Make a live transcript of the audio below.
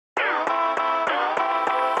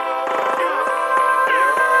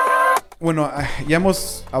Bueno, ya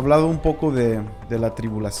hemos hablado un poco de la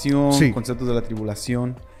tribulación, Sí. conceptos de la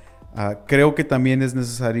tribulación. Creo que también es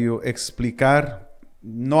necesario explicar,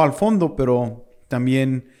 no al fondo, pero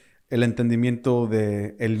también el entendimiento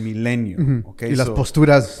del milenio. Ujú. ¿Okay? Y las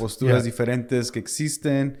posturas. Posturas diferentes que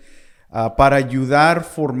existen para ayudar a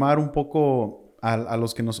formar un poco a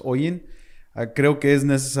los que nos oyen. Creo que es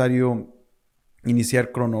necesario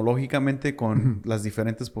iniciar cronológicamente con las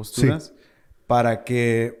diferentes posturas para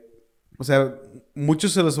que, o sea,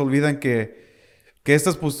 muchos se les olvidan que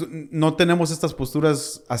estas no tenemos estas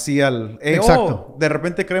posturas así Exacto. de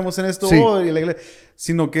repente creemos en esto, Sí. y la iglesia,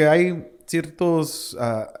 sino que hay ciertos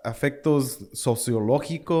afectos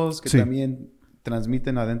sociológicos que también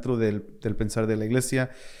transmiten adentro del pensar de la iglesia,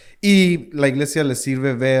 y la iglesia les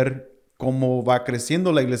sirve ver cómo va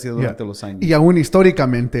creciendo la iglesia durante los años. Y aún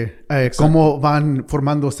históricamente, cómo van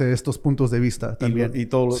formándose estos puntos de vista también. Y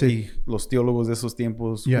los teólogos de esos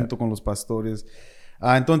tiempos junto con los pastores.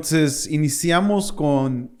 Entonces, iniciamos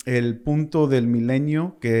con el punto del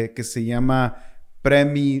milenio que se llama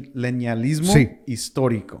premilenialismo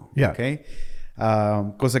histórico. ¿Okay?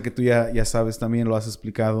 Cosa que tú ya sabes también, lo has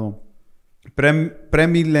explicado.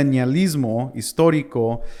 Premilenialismo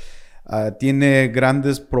histórico tiene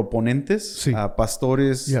grandes proponentes,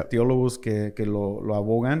 pastores, teólogos que lo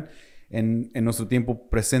abogan en nuestro tiempo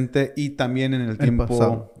presente y también en el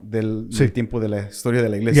tiempo del tiempo de la historia de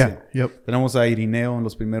la iglesia. Tenemos a Irineo en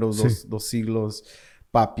los primeros dos siglos,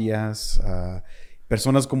 Papias,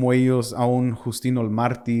 personas como ellos, aún Justino el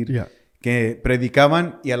Mártir, que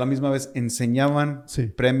predicaban y a la misma vez enseñaban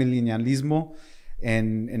premilenialismo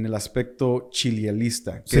en el aspecto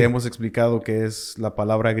chilielista, que hemos explicado que es la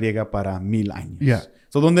palabra griega para 1000 años.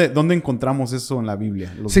 ¿Dónde encontramos eso en la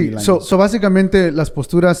Biblia? Los 1000 años. Básicamente las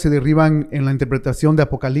posturas se derriban en la interpretación de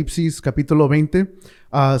Apocalipsis capítulo 20.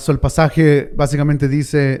 El pasaje básicamente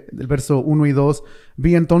dice, el verso 1 y 2,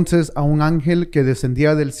 vi entonces a un ángel que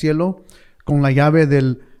descendía del cielo con la llave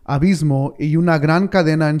del abismo y una gran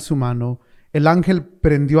cadena en su mano. El ángel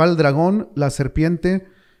prendió al dragón, la serpiente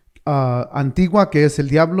antigua, que es el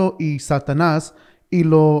diablo y Satanás, y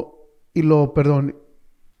lo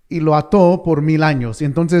ató por 1000 años. Y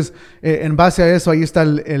entonces, en base a eso, ahí está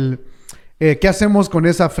 ¿qué hacemos con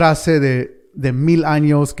esa frase de 1000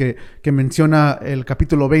 años que menciona el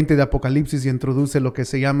capítulo 20 de Apocalipsis y introduce lo que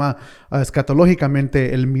se llama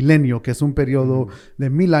escatológicamente el milenio, que es un periodo de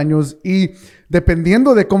 1000 años? Y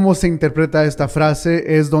dependiendo de cómo se interpreta esta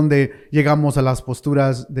frase, es donde llegamos a las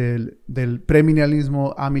posturas del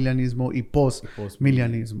premilenialismo, amilenialismo y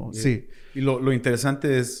postmilenialismo. Y lo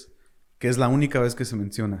interesante es que es la única vez que se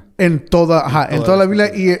menciona. En toda la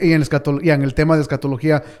Biblia y en el tema de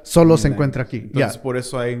escatología solo se encuentra aquí. Entonces, por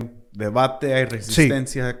eso hay debate, hay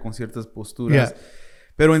resistencia con ciertas posturas.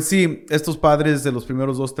 Pero en sí, estos padres de los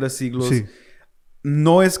primeros 2-3 siglos,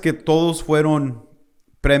 no es que todos fueron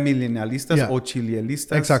premilenialistas o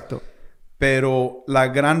chilielistas. Exacto. Pero la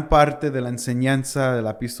gran parte de la enseñanza de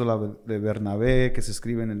la epístola de Bernabé, que se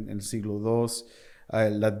escribe en el siglo II,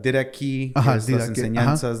 la Didaquí, las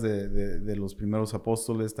enseñanzas de los primeros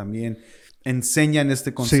apóstoles también enseñan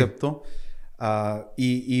este concepto.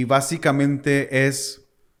 Y básicamente es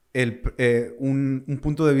un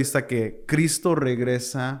punto de vista que Cristo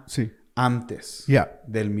regresa antes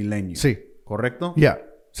del milenio. ¿Correcto?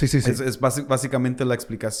 Sí. Es básicamente la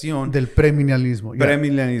explicación del premilenialismo.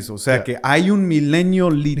 Premilenialismo. O sea que hay un milenio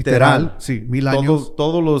literal. 1000 años.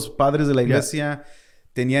 Todos los padres de la iglesia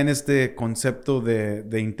tenían este concepto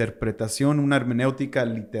de interpretación, una hermenéutica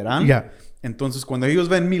literal. Entonces, cuando ellos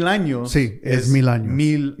ven 1000 años, es 1000 años.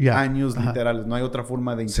 1000 años literales. No hay otra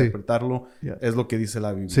forma de interpretarlo. Es lo que dice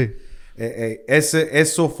la Biblia.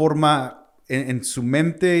 Eso forma en su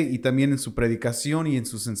mente y también en su predicación y en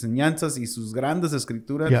sus enseñanzas y sus grandes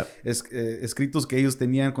escrituras, escritos que ellos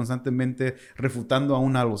tenían constantemente refutando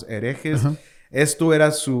aún a los herejes. Esto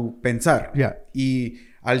era su pensar. Y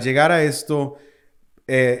al llegar a esto,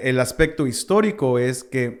 el aspecto histórico es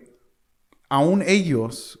que aún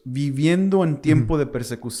ellos, viviendo en tiempo de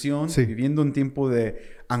persecución, viviendo en tiempo de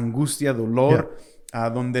angustia, dolor,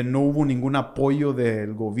 donde no hubo ningún apoyo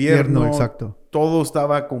del gobierno, todo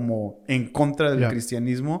estaba como en contra del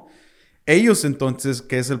cristianismo. Ellos entonces,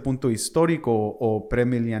 que es el punto histórico o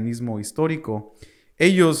premilenialismo histórico,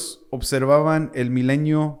 ellos observaban el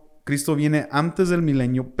milenio. Cristo viene antes del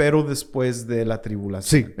milenio, pero después de la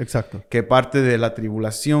tribulación. Que parte de la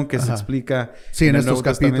tribulación que se explica en estos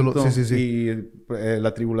capítulos. Y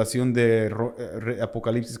la tribulación de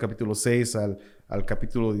Apocalipsis capítulo 6 al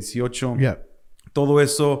capítulo 18. Todo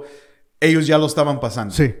eso, ellos ya lo estaban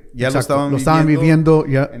pasando. Ya lo estaban viviendo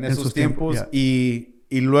en esos tiempos. Y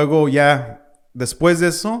luego ya, después de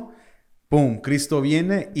eso, ¡pum! Cristo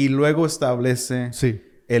viene y luego establece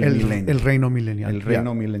el milenio. El reino milenial. El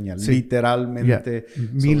reino milenial. Literalmente.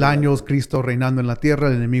 1000 años Cristo reinando en la tierra,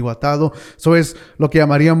 el enemigo atado. Eso es lo que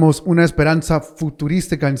llamaríamos una esperanza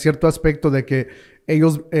futurística en cierto aspecto de que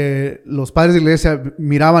ellos, los padres de la iglesia,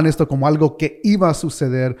 miraban esto como algo que iba a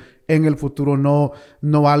suceder en el futuro,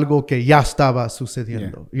 no algo que ya estaba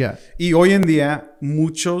sucediendo. Y hoy en día,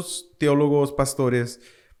 muchos teólogos, pastores,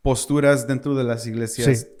 posturas dentro de las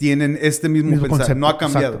iglesias tienen este mismo pensamiento. Concepto. No ha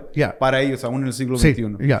cambiado para ellos, aún en el siglo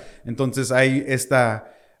XXI. Entonces hay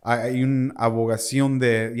una abogación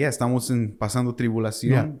de, estamos pasando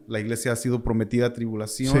tribulación. La iglesia ha sido prometida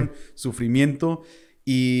tribulación, sufrimiento.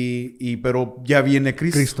 Pero ya viene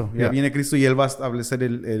Cristo. Viene Cristo y Él va a establecer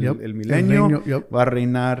el milenio. Va a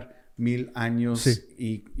reinar 1000 años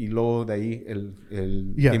y luego de ahí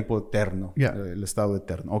el tiempo eterno, el estado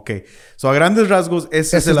eterno. Ok. So, a grandes rasgos,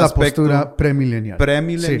 ese es el aspecto. Esa es la postura premilenial.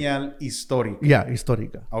 Premilenial histórica.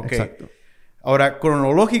 Histórica. Ok. Exacto. Ahora,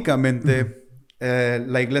 cronológicamente,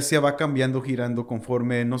 la iglesia va cambiando, girando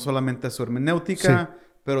conforme no solamente a su hermenéutica,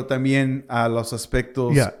 pero también a los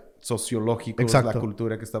aspectos sociológicos, la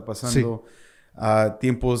cultura que está pasando, a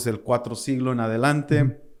tiempos del IV siglo en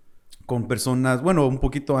adelante, con personas, un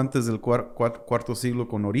poquito antes del cuarto siglo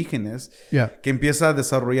con Orígenes, que empieza a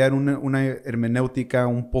desarrollar una hermenéutica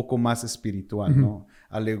un poco más espiritual, ¿no?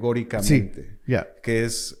 Alegóricamente, que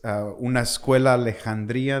es una escuela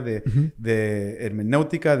alejandría de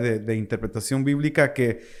hermenéutica, de interpretación bíblica,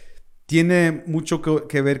 que tiene mucho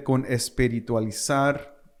que ver con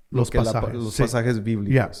espiritualizar los pasajes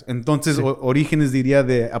bíblicos. Entonces, Orígenes diría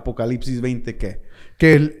de Apocalipsis 20, ¿qué?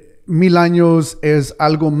 Que el 1000 años es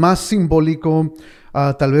algo más simbólico,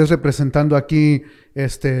 tal vez representando aquí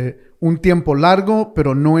un tiempo largo,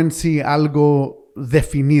 pero no en sí algo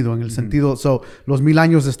definido en el sentido. Los 1000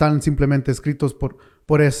 años están simplemente escritos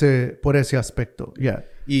por ese aspecto.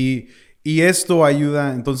 Y esto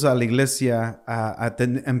ayuda entonces a la iglesia a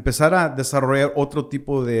empezar a desarrollar otro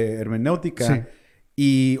tipo de hermenéutica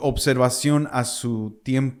y observación a su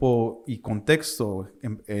tiempo y contexto.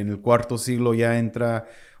 En el cuarto siglo ya entra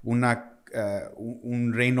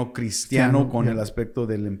un reino cristiano con el aspecto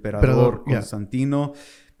del emperador Constantino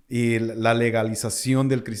y la legalización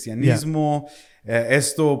del cristianismo.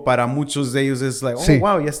 Esto para muchos de ellos es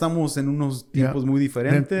wow, ya estamos en unos tiempos muy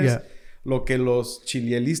diferentes. Lo que los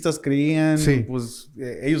chilielistas creían, pues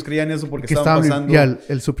ellos creían eso porque estaban pasando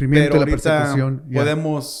el sufrimiento, la persecución.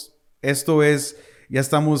 Ya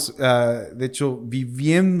estamos, de hecho,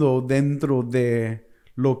 viviendo dentro de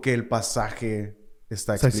lo que el pasaje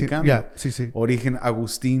está explicando. Origen,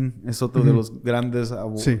 Agustín es otro de los grandes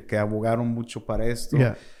que abogaron mucho para esto,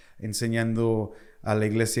 enseñando a la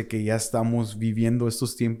iglesia que ya estamos viviendo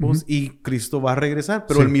estos tiempos y Cristo va a regresar.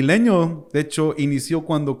 Pero el milenio, de hecho, inició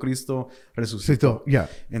cuando Cristo resucitó.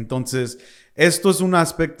 Entonces, esto es un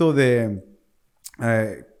aspecto de...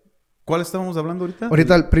 ¿Cuál estábamos hablando ahorita?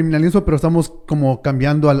 Ahorita el premilenialismo, pero estamos como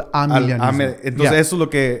cambiando al amilenialismo. Entonces, eso es lo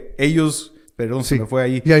que ellos... Perdón, se me fue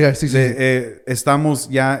ahí. Estamos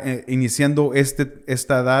ya iniciando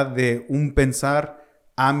esta edad de un pensar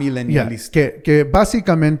amilenialista. Que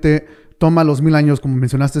básicamente toma los 1000 años, como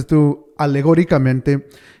mencionaste tú, alegóricamente.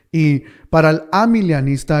 Y para el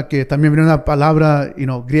amilenialista, que también viene una palabra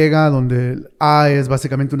griega, donde el a es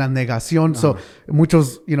básicamente una negación.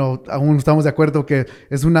 Muchos aún estamos de acuerdo que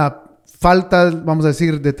es una falta, vamos a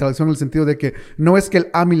decir, de traducción en el sentido de que no es que el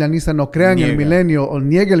amilenialista no crea en el milenio o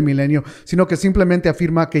niegue el milenio, sino que simplemente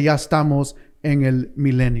afirma que ya estamos en el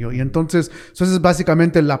milenio. Y entonces, eso es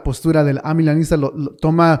básicamente la postura del amilenialista.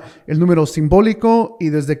 Toma el número simbólico y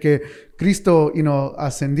desde que Cristo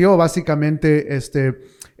ascendió, básicamente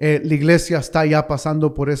la iglesia está ya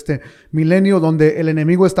pasando por este milenio donde el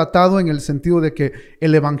enemigo está atado en el sentido de que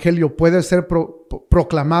el evangelio puede ser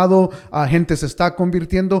proclamado, gente se está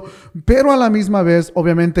convirtiendo, pero a la misma vez,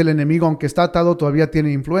 obviamente el enemigo, aunque está atado, todavía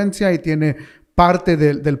tiene influencia y tiene parte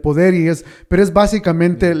del poder pero es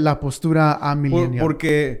básicamente la postura amilenial.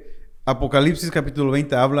 Porque Apocalipsis capítulo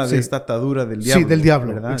 20 habla de esta atadura del diablo. Sí, del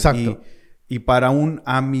diablo, ¿verdad? Exacto. Y para un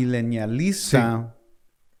amilenialista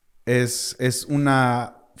es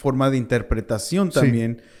una forma de interpretación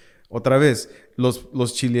también. Otra vez,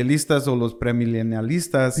 los chilielistas o los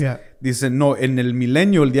premilenialistas dicen, no, en el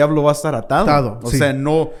milenio el diablo va a estar atado. O sea,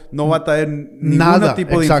 no va a traer ningún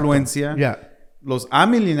tipo de influencia. Los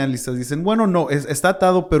amilenialistas dicen, bueno, no, está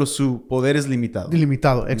atado, pero su poder es limitado.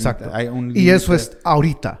 Limitado, exacto. Y eso es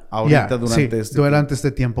ahorita. Durante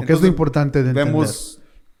este tiempo. Entonces, que es lo importante de entender. Vemos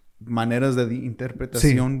maneras de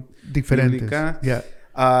interpretación diferentes.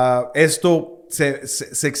 Esto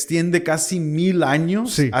se extiende casi 1000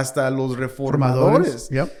 años hasta los reformadores.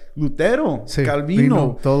 Lutero,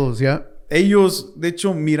 Calvino. Todos, Ellos, de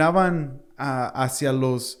hecho, miraban hacia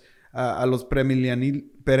los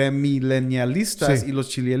premilenialistas y los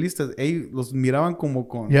chilialistas. Ellos los miraban como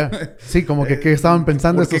con... Sí, como que estaban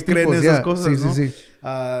pensando esos tipos. ¿Por qué creen esas cosas, sí, no? Sí.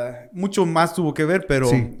 Mucho más tuvo que ver, pero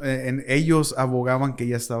ellos abogaban que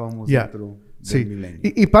ya estábamos dentro del milenio.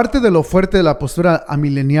 Y parte de lo fuerte de la postura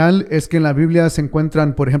amilenial es que en la Biblia se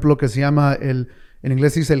encuentran, por ejemplo, lo que se llama en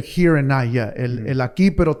inglés dice el here and now, el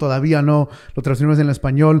aquí, pero todavía no. Lo traducimos en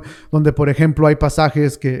español, donde, por ejemplo, hay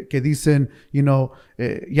pasajes que dicen,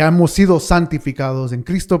 ya hemos sido santificados en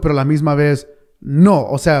Cristo, pero a la misma vez no.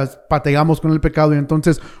 O sea, pateamos con el pecado y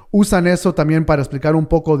entonces usan eso también para explicar un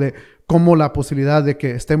poco de cómo la posibilidad de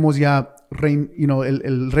que estemos ya,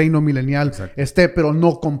 el reino milenial esté, pero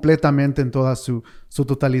no completamente en toda su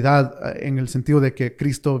totalidad, en el sentido de que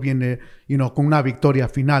Cristo viene, con una victoria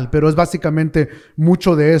final. Pero es básicamente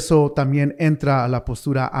mucho de eso también entra a la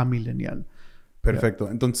postura amilenial. Perfecto.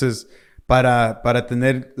 Entonces, para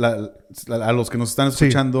tener a los que nos están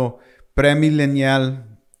escuchando,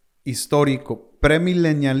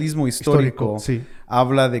 premilenialismo histórico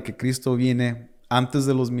habla de que Cristo viene antes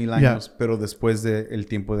de los 1000 años, pero después del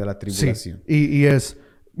tiempo de la tribulación. Y es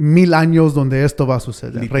 1000 años donde esto va a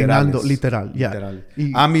suceder, reinando literal.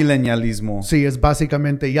 Amilenialismo. Sí, es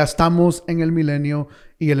básicamente ya estamos en el milenio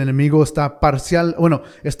y el enemigo está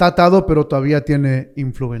está atado, pero todavía tiene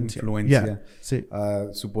influencia.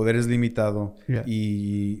 Su poder es limitado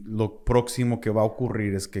y lo próximo que va a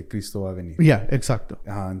ocurrir es que Cristo va a venir. Exacto.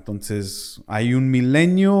 Entonces, hay un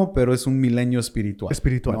milenio, pero es un milenio espiritual.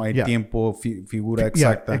 No hay tiempo, figura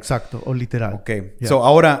exacta. Exacto, o literal. Ok. So,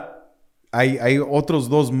 ahora... Hay otros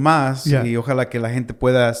dos más y ojalá que la gente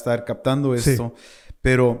pueda estar captando esto.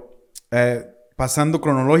 Pero pasando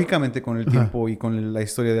cronológicamente con el tiempo y con la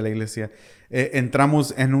historia de la iglesia,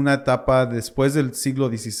 entramos en una etapa después del siglo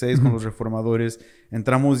XVI con los reformadores.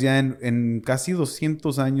 Entramos ya en casi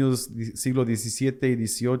 200 años, siglo XVII y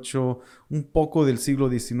XVIII, un poco del siglo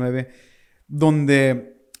XIX,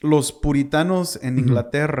 donde los puritanos en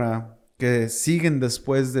Inglaterra, que siguen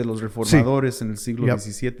después de los reformadores en el siglo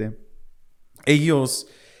XVII, ellos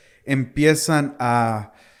empiezan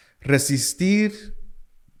a resistir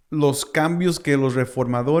los cambios que los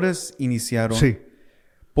reformadores iniciaron.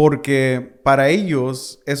 Porque para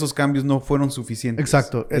ellos esos cambios no fueron suficientes.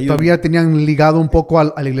 Exacto. Todavía tenían ligado un poco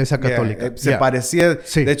a la iglesia católica. Se parecía,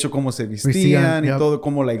 de hecho, cómo se vestían y todo,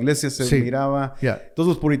 cómo la iglesia se miraba. Entonces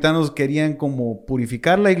los puritanos querían como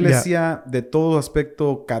purificar la iglesia de todo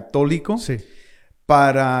aspecto católico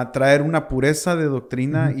para traer una pureza de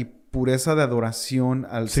doctrina y pureza de adoración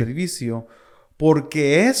al servicio,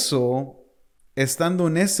 porque eso, estando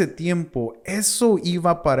en ese tiempo, eso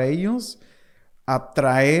iba para ellos a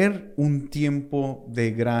traer un tiempo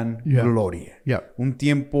de gran gloria. Un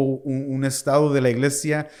tiempo, un estado de la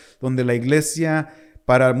iglesia, donde la iglesia,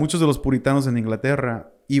 para muchos de los puritanos en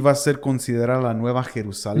Inglaterra, iba a ser considerada la nueva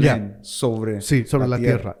Jerusalén sobre la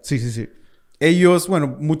tierra. Ellos,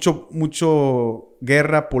 mucho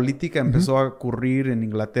guerra política empezó a ocurrir en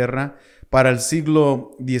Inglaterra. Para el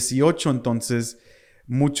siglo XVIII, entonces,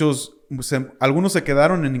 algunos se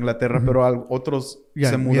quedaron en Inglaterra, pero otros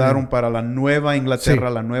se mudaron para la nueva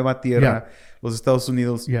Inglaterra, la nueva tierra, los Estados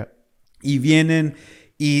Unidos. Y vienen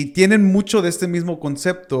y tienen mucho de este mismo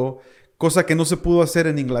concepto, cosa que no se pudo hacer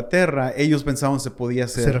en Inglaterra. Ellos pensaban se podía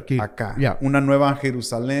hacer acá. Una nueva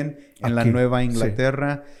Jerusalén en la nueva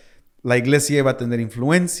Inglaterra. La iglesia iba a tener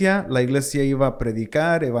influencia, la iglesia iba a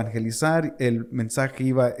predicar, evangelizar, el mensaje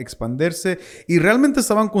iba a expandirse y realmente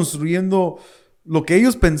estaban construyendo lo que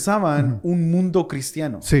ellos pensaban, un mundo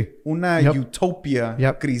cristiano, una utopia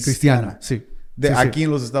cristiana, aquí en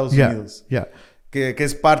los Estados Unidos, que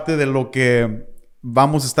es parte de lo que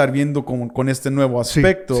vamos a estar viendo con este nuevo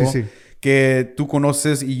aspecto que tú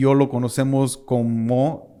conoces y yo lo conocemos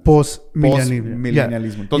como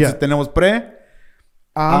postmilenialismo. Entonces tenemos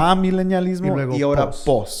amilenialismo y ahora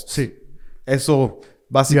post. Eso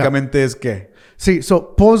básicamente es ¿qué?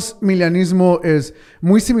 Postmilenialismo es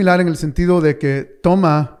muy similar en el sentido de que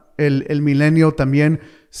toma el milenio también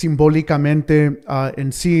simbólicamente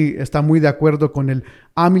en sí, está muy de acuerdo con el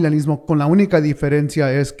amilenialismo, con la única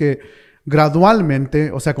diferencia es que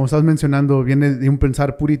gradualmente, o sea, como estás mencionando, viene de un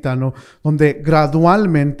pensar puritano, donde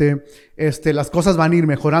gradualmente las cosas van a ir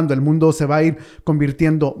mejorando, el mundo se va a ir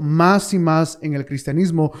convirtiendo más y más en el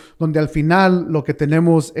cristianismo, donde al final lo que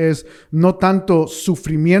tenemos es no tanto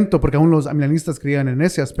sufrimiento, porque aún los amilenialistas creían en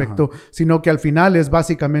ese aspecto, sino que al final es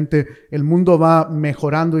básicamente el mundo va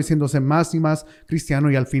mejorando y siéndose más y más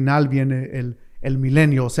cristiano y al final viene el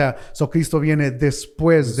milenio. O sea, Cristo viene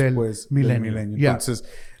después del milenio. Entonces,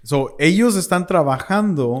 ellos están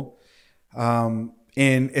trabajando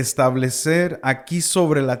en establecer aquí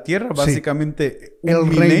sobre la tierra, básicamente, el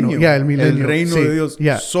milenio. El reino de Dios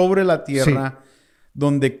sobre la tierra.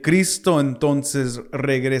 Donde Cristo entonces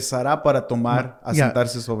regresará para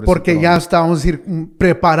asentarse sobre su Porque trono. ya está, vamos a decir,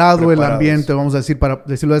 preparado el ambiente, vamos a decir, para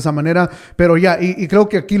decirlo de esa manera. Pero y creo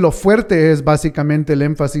que aquí lo fuerte es básicamente el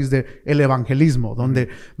énfasis del evangelismo,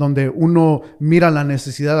 donde uno mira la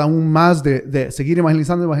necesidad aún más de seguir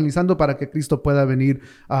evangelizando para que Cristo pueda venir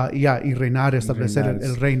y reinar, establecer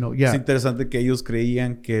el reino. Es interesante que ellos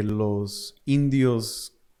creían que los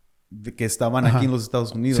indios que estaban aquí en los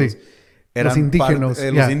Estados Unidos... Los indígenas.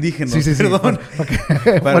 Los indígenas, perdón.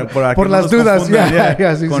 Por las dudas.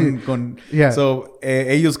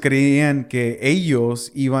 Ellos creían que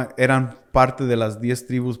ellos eran parte de las 10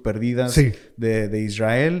 tribus perdidas de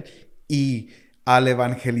Israel. Y al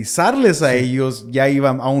evangelizarles a ellos, ya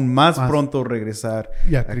iban aún más pronto a regresar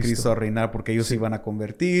a Cristo a reinar. Porque ellos se iban a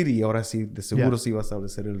convertir y ahora sí, de seguro se iba a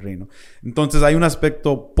establecer el reino. Entonces hay un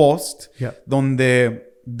aspecto donde...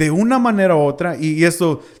 De una manera u otra, y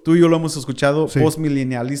esto tú y yo lo hemos escuchado,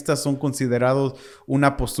 postmilenialistas son considerados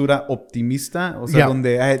una postura optimista, o sea,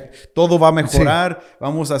 donde todo va a mejorar,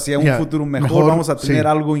 vamos hacia un futuro mejor, vamos a tener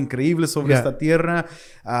algo increíble sobre esta tierra,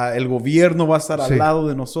 el gobierno va a estar al lado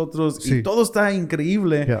de nosotros, y todo está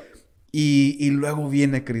increíble. Y luego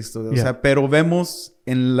viene Cristo. O sea, pero vemos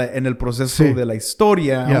en el proceso de la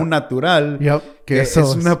historia, aún natural, que es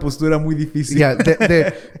una postura muy difícil.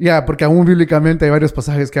 Porque aún bíblicamente hay varios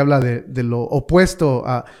pasajes que habla de lo opuesto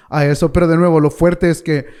a eso. Pero de nuevo, lo fuerte es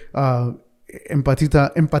que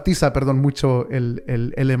empatiza mucho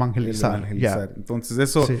el evangelizar. Entonces,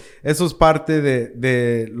 eso es parte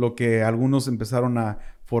de lo que algunos empezaron a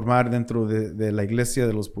formar dentro de la iglesia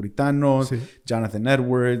de los puritanos, Jonathan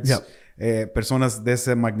Edwards, personas de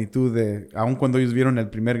esa magnitud, aun cuando ellos vieron el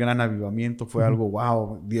primer gran avivamiento, fue algo,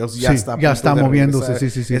 wow, Dios ya está moviéndose,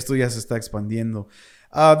 esto ya se está expandiendo.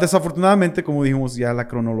 Desafortunadamente, como dijimos, ya la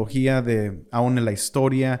cronología aún en la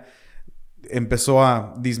historia empezó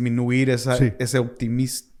a disminuir ese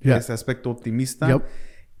aspecto optimista,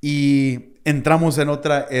 y entramos en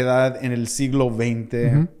otra edad en el siglo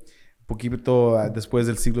XX, poquito después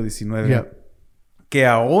del siglo XIX, que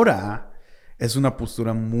ahora es una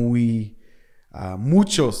postura muy...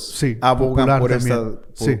 muchos abogan por esta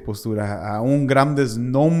postura. Aún grandes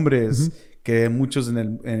nombres que muchos en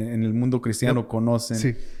el mundo cristiano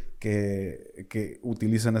conocen que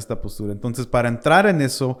utilizan esta postura. Entonces, para entrar en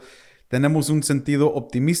eso, tenemos un sentido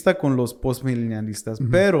optimista con los postmilenialistas,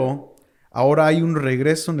 pero ahora hay un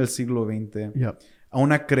regreso en el siglo XX a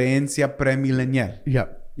una creencia premilenial.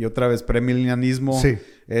 Y otra vez, premilenialismo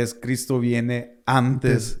es Cristo viene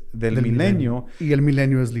antes del milenio. Y el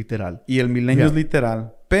milenio es literal. Es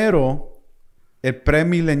literal. Pero el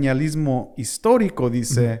premilenialismo histórico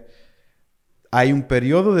dice... Hay un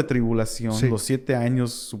periodo de tribulación, los 7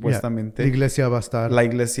 años supuestamente. La iglesia va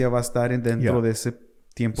a estar dentro de ese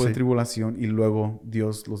tiempo de tribulación, y luego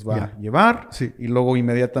Dios los va a llevar y luego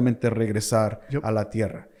inmediatamente regresar a la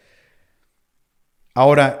tierra.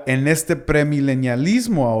 Ahora, en este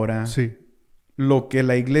premilenialismo lo que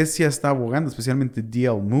la iglesia está abogando, especialmente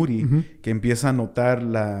D.L. Moody, que empieza a notar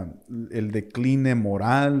el decline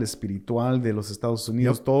moral, espiritual de los Estados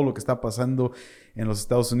Unidos, todo lo que está pasando en los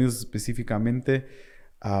Estados Unidos específicamente,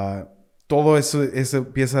 todo eso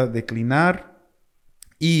empieza a declinar,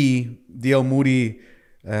 y D.L. Moody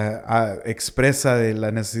expresa de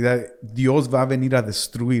la necesidad, Dios va a venir a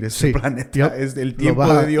destruir este planeta. Es el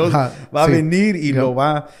tiempo de Dios va a venir y lo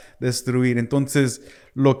va a destruir. Entonces,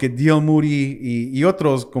 lo que D.L. Moody y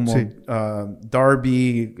otros como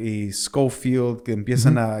Darby y Scofield, que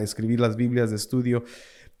empiezan a escribir las Biblias de estudio,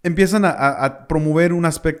 empiezan a promover un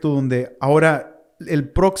aspecto donde ahora el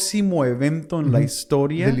próximo evento en la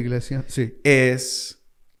historia de la iglesia es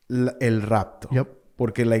el rapto.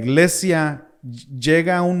 Porque la iglesia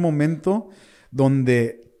llega a un momento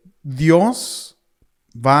donde Dios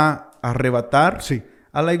va a arrebatar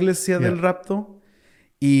a la iglesia del rapto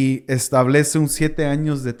y establece un 7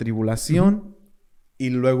 años de tribulación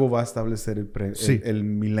y luego va a establecer el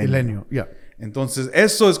milenio. Entonces,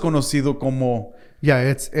 eso es conocido como...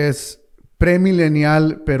 es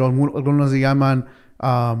premilenial, pero algunos le llaman...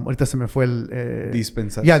 ahorita se me fue el...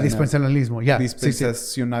 dispensacionalismo.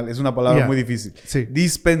 Dispensacional. Es una palabra muy difícil.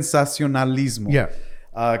 Dispensacionalismo.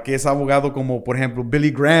 Que es abogado como, por ejemplo,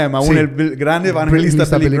 Billy Graham, aún el gran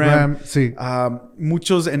evangelista Billy Graham.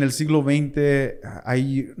 Muchos en el siglo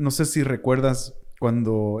XX, no sé si recuerdas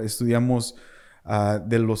cuando estudiamos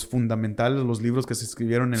de los fundamentales, los libros que se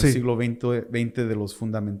escribieron en el siglo XX de los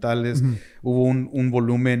fundamentales. Hubo un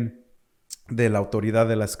volumen de la autoridad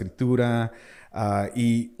de la escritura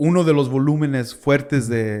y uno de los volúmenes fuertes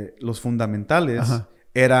de los fundamentales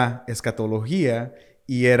era escatología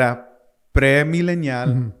y era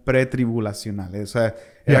premilenial, pretribulacional. O sea,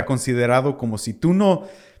 era considerado como si tú no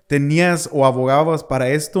tenías o abogabas para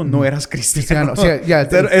esto, no eras cristiano.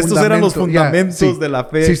 Estos eran los fundamentos de la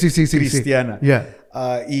fe cristiana.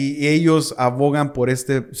 Y ellos abogan por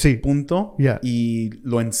este punto y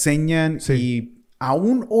lo enseñan. Y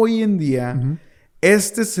aún hoy en día,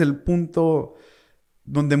 este es el punto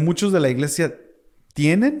donde muchos de la iglesia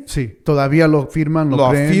tienen. Todavía lo firman, lo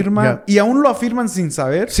creen, afirman. Y aún lo afirman sin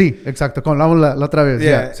saber. Exacto. Como hablamos la otra vez.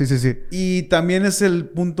 Y también es el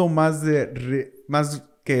punto más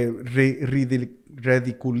que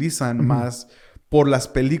ridiculizan más por las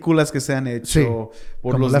películas que se han hecho,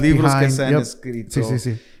 por como los libros que se han escrito.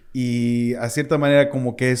 Y a cierta manera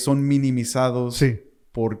como que son minimizados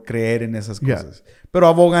por creer en esas cosas. Pero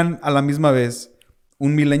abogan a la misma vez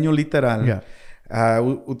un milenio literal.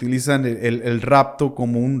 Utilizan el rapto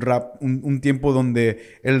como un tiempo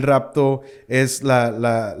donde el rapto es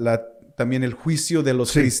también el juicio de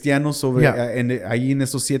los cristianos sobre ahí en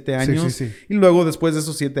esos 7 años. Y luego después de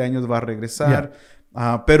esos 7 años va a regresar.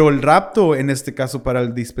 Pero el rapto, en este caso para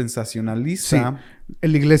el dispensacionalista...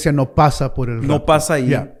 La iglesia no pasa por el rapto. No pasa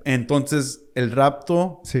ahí. Entonces, el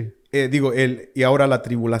rapto... y ahora la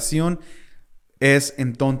tribulación es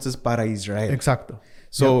entonces para Israel. Exacto.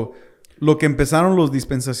 Lo que empezaron los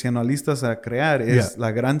dispensacionalistas a crear es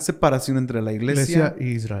la gran separación entre la iglesia e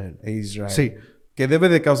Israel. Que debe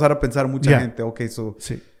de causar a pensar mucha gente.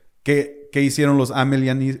 ¿Qué hicieron los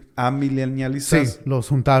amilenialistas? Los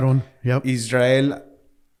juntaron. Israel,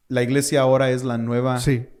 la iglesia ahora es la nueva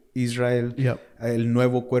Israel, el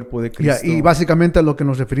nuevo cuerpo de Cristo. Y básicamente a lo que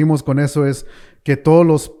nos referimos con eso es que todos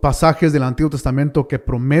los pasajes del Antiguo Testamento que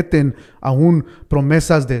prometen aún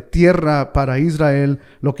promesas de tierra para Israel,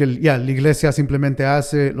 lo que la iglesia simplemente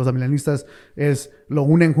hace, los amilenialistas lo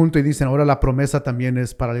unen junto y dicen ahora la promesa también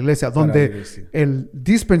es para la iglesia, donde el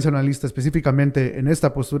dispensacionalista específicamente en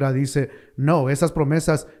esta postura dice no, esas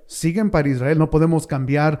promesas siguen para Israel, no podemos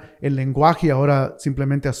cambiar el lenguaje y ahora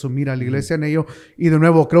simplemente asumir a la iglesia en ello. Y de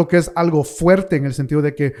nuevo creo que es algo fuerte en el sentido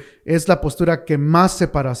de que es la postura que más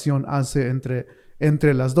separación hace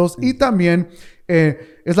entre las dos. Y también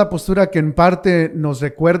es la postura que en parte nos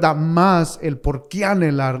recuerda más el por qué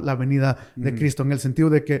anhelar la venida de Cristo, en el sentido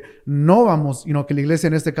de que no vamos, que la iglesia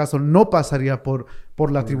en este caso no pasaría por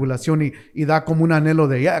la tribulación y da como un anhelo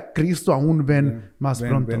de Cristo aún ven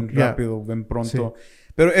pronto. Ven rápido, ven pronto.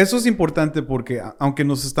 Pero eso es importante porque aunque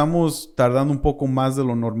nos estamos tardando un poco más de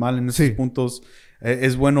lo normal en esos puntos,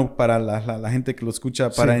 es bueno para la gente que lo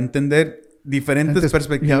escucha para entender diferentes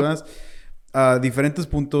perspectivas, diferentes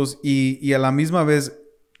puntos y a la misma vez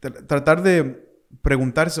tratar de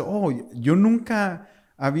preguntarse, yo nunca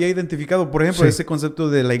había identificado, por ejemplo, ese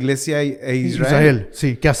concepto de la iglesia e Israel.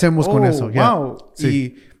 ¿Qué hacemos con eso? Wow.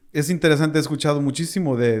 Y es interesante, he escuchado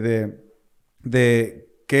muchísimo de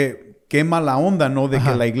qué mala onda, ¿no? De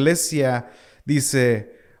que la iglesia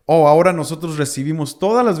dice, ahora nosotros recibimos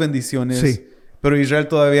todas las bendiciones, pero Israel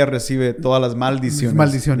todavía recibe todas las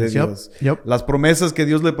maldiciones de Dios. Las promesas que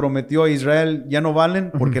Dios le prometió a Israel ya no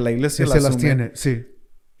valen porque la iglesia las tiene.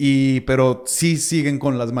 Pero sí siguen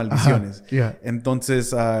con las maldiciones.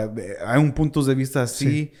 Entonces, hay un punto de vista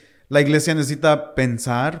así. La iglesia necesita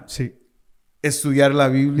pensar, estudiar la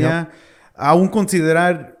Biblia, aún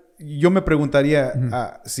considerar. Yo me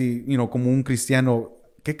preguntaría si, como un cristiano,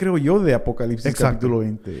 ¿qué creo yo de Apocalipsis capítulo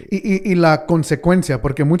 20? Y la consecuencia,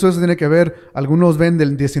 porque mucho de eso tiene que ver, algunos ven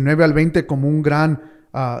del 19 al 20 como un gran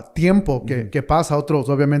tiempo que pasa, otros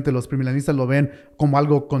obviamente los premilenialistas lo ven como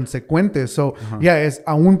algo consecuente. Es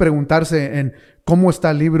aún preguntarse en cómo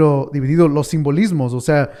está el libro dividido, los simbolismos. O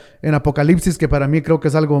sea, en Apocalipsis, que para mí creo que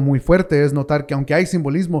es algo muy fuerte, es notar que aunque hay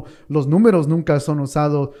simbolismo, los números nunca son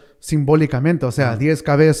usados simbólicamente. O sea, 10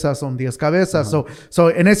 cabezas son 10 cabezas.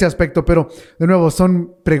 En ese aspecto, pero de nuevo,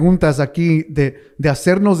 son preguntas aquí de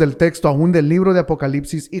hacernos del texto, aún del libro de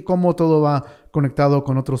Apocalipsis y cómo todo va conectado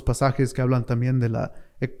con otros pasajes que hablan también de la,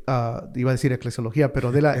 iba a decir eclesiología,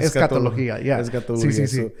 pero de la escatología. Escatología.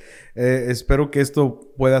 Espero que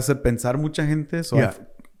esto pueda hacer pensar mucha gente.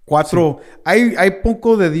 cuatro. Sí. Hay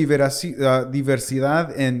poco de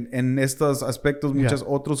diversidad en estos aspectos, muchas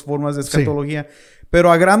otras formas de escatología. Pero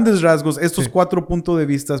a grandes rasgos, estos 4 puntos de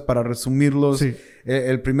vista, para resumirlos,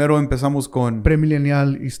 el primero empezamos con...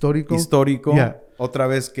 Premilenial histórico. Histórico. Otra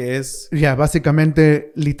vez que es...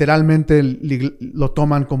 Básicamente, literalmente lo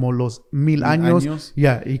toman como los 1000 años.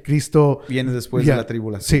 Y Cristo... Viene después de la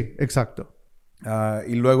tribulación. Sí, exacto.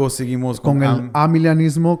 Y luego seguimos con el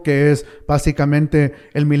amilenianismo, que es básicamente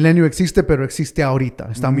el milenio existe, pero existe ahorita.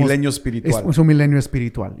 Un milenio espiritual. Es un milenio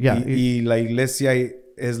espiritual. Y la iglesia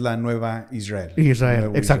es la nueva Israel.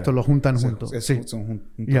 Exacto, Israel. Lo juntan juntos. Son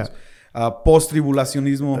juntos.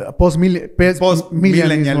 Post-tribulacionismo.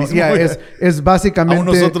 Post-milenialismo. Es básicamente... Aún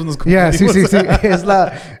nosotros nos confundimos. Sí.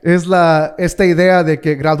 Es esta idea de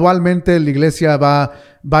que gradualmente la iglesia va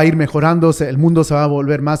a ir mejorándose, el mundo se va a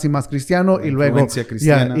volver más y más cristiano, y luego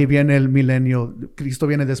y viene el milenio. Cristo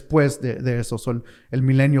viene después de eso. El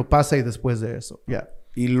milenio pasa y después de eso.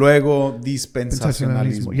 Y luego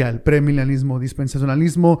dispensacionalismo. El premilenialismo,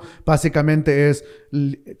 dispensacionalismo, básicamente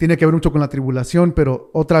tiene que ver mucho con la tribulación,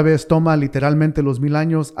 pero otra vez toma literalmente los 1000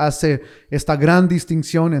 años, hace esta gran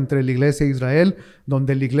distinción entre la iglesia e Israel,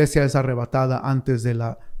 donde la iglesia es arrebatada antes de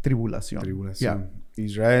la tribulación.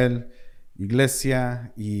 Israel,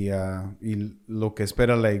 iglesia y lo que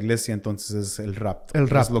espera la iglesia entonces es el rapto.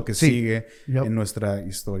 Es lo que sigue en nuestra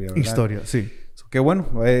historia, ¿verdad? Sí. Que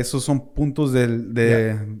bueno, esos son puntos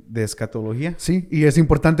de escatología. Sí, y es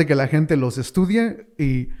importante que la gente los estudie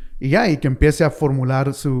y que empiece a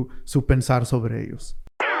formular su pensar sobre ellos.